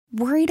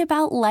Worried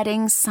about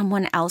letting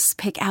someone else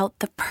pick out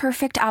the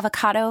perfect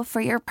avocado for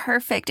your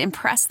perfect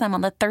impress them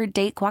on the third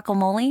date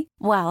guacamole?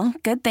 Well,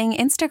 good thing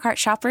Instacart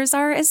shoppers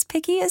are as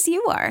picky as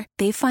you are.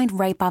 They find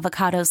ripe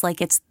avocados like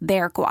it's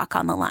their guac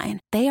on the line.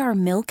 They are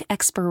milk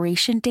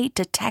expiration date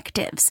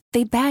detectives.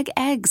 They bag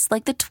eggs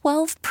like the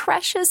 12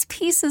 precious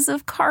pieces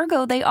of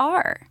cargo they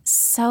are.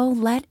 So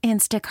let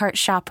Instacart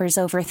shoppers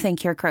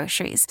overthink your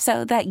groceries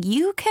so that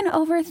you can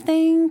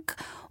overthink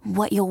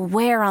what you'll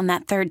wear on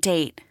that third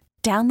date.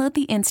 Download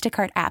the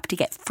Instacart app to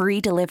get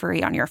free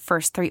delivery on your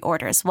first 3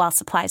 orders while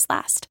supplies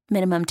last.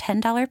 Minimum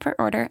 $10 per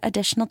order.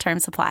 Additional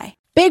terms apply.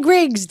 Big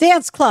rigs,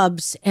 dance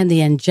clubs, and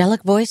the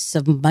angelic voice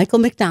of Michael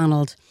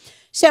McDonald.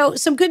 So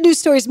some good news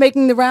stories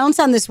making the rounds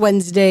on this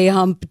Wednesday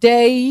hump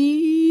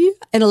day.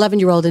 An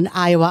 11-year-old in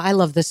Iowa, I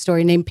love this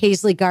story, named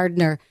Paisley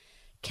Gardner,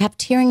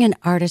 kept hearing an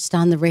artist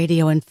on the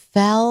radio and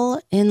fell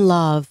in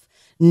love.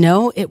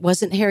 No, it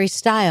wasn't Harry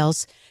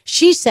Styles.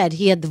 She said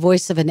he had the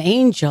voice of an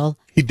angel.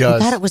 He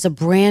does. I thought it was a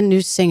brand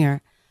new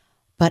singer.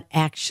 But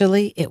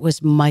actually, it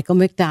was Michael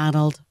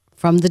McDonald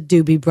from the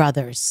Doobie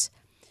Brothers.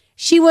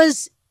 She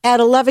was,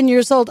 at 11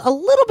 years old, a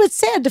little bit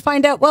sad to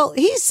find out, well,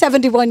 he's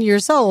 71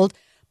 years old,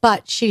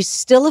 but she's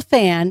still a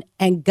fan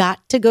and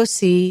got to go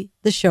see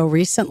the show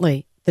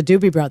recently, the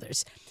Doobie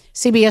Brothers.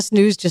 CBS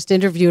News just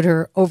interviewed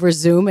her over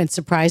Zoom and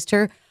surprised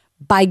her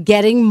by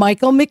getting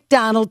Michael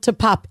McDonald to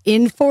pop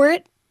in for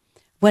it.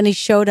 When he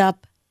showed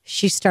up,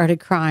 she started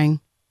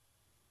crying.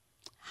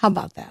 How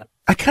about that?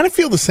 I kind of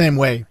feel the same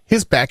way.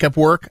 His backup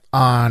work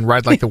on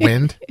Ride Like the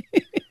Wind.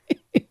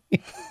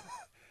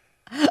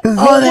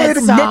 That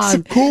song.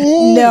 Mexico.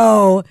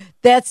 No,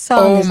 that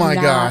song is my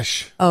not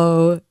gosh.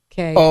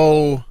 Okay.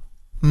 Oh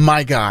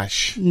my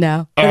gosh.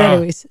 No. But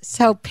anyways,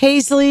 so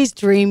Paisley's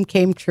dream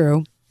came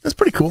true. That's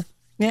pretty cool.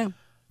 Yeah.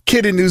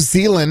 Kid in New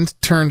Zealand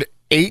turned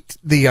 8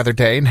 the other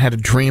day and had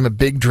a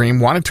big dream,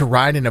 wanted to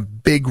ride in a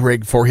big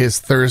rig for his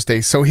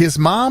Thursday. So his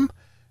mom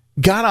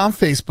got on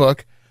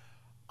Facebook,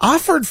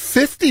 offered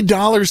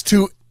 $50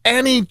 to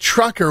any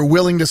trucker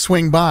willing to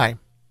swing by.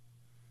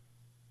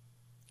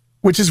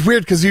 Which is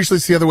weird because usually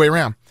it's the other way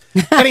around.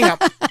 Anyhow,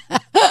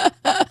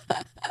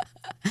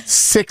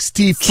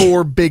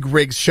 64 big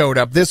rigs showed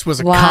up. This was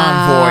a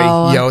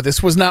convoy. Yo,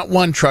 this was not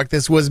one truck.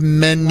 This was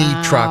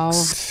many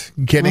trucks.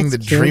 Getting the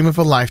dream of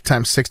a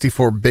lifetime.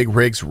 64 big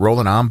rigs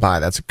rolling on by.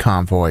 That's a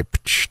convoy.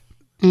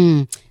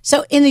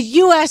 So in the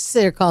U.S.,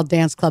 they're called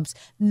dance clubs.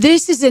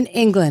 This is in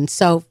England.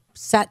 So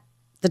set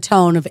the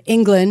tone of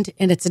England,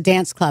 and it's a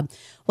dance club.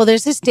 Well,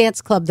 there's this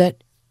dance club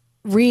that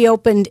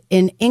reopened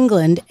in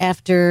England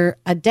after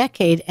a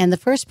decade, and the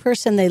first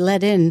person they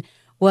let in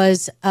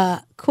was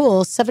a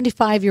cool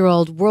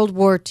 75-year-old World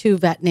War II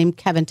vet named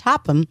Kevin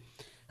Topham,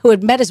 who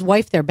had met his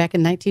wife there back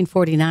in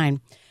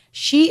 1949.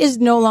 She is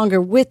no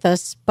longer with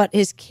us, but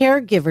his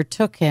caregiver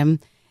took him,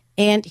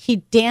 and he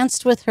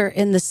danced with her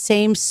in the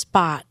same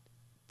spot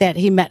that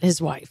he met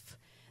his wife.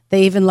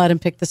 They even let him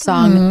pick the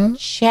song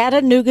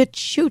Chattanooga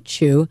Choo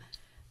Choo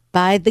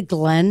by the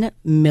Glenn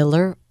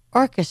Miller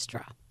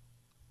Orchestra.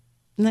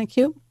 Isn't that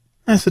cute?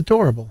 That's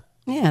adorable.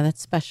 Yeah,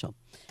 that's special.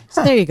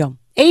 So there you go.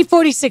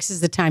 8:46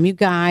 is the time, you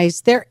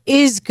guys. There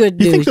is good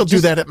news. You think they'll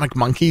do that at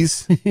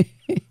McMonkey's?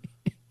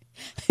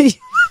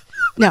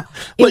 No.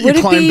 Let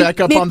you climb back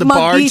up on the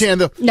barge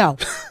and No,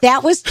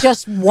 that was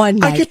just one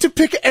night. I get to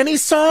pick any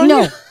song?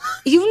 No.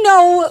 You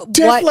know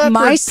Def what Leppard,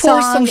 my pour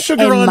song some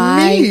sugar and on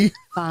my me.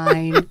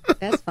 Fine.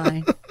 That's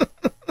fine.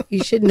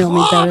 You should know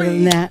me better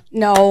than that.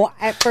 No,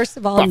 first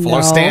of all, Buffalo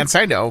no. Stance,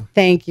 I know.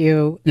 Thank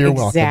you. You're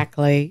welcome.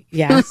 Exactly.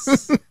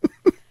 Yes.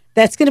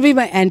 That's going to be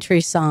my entry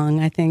song,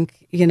 I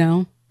think,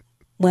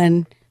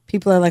 when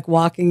people are like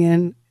walking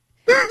in.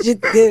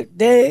 Good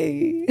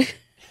day.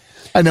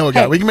 I know a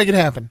guy. We can make it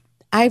happen.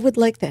 I would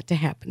like that to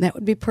happen. That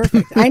would be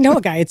perfect. I know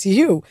a guy. It's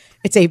you.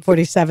 It's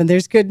 8:47.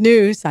 There's good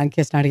news on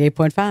Kiss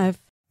 98.5.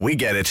 We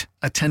get it.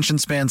 Attention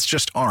spans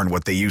just aren't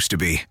what they used to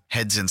be.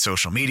 Heads in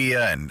social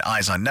media and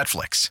eyes on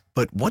Netflix.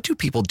 But what do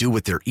people do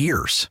with their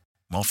ears?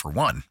 Well, for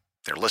one,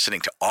 they're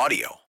listening to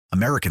audio.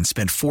 Americans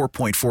spend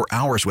 4.4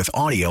 hours with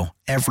audio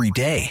every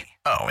day.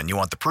 Oh, and you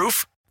want the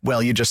proof?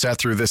 Well, you just sat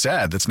through this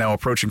ad that's now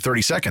approaching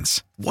 30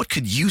 seconds. What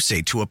could you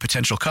say to a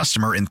potential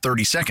customer in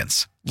 30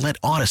 seconds? Let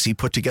Odyssey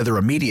put together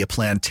a media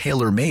plan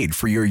tailor-made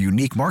for your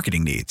unique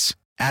marketing needs.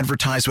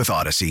 Advertise with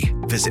Odyssey.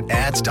 Visit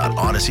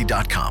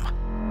ads.odyssey.com.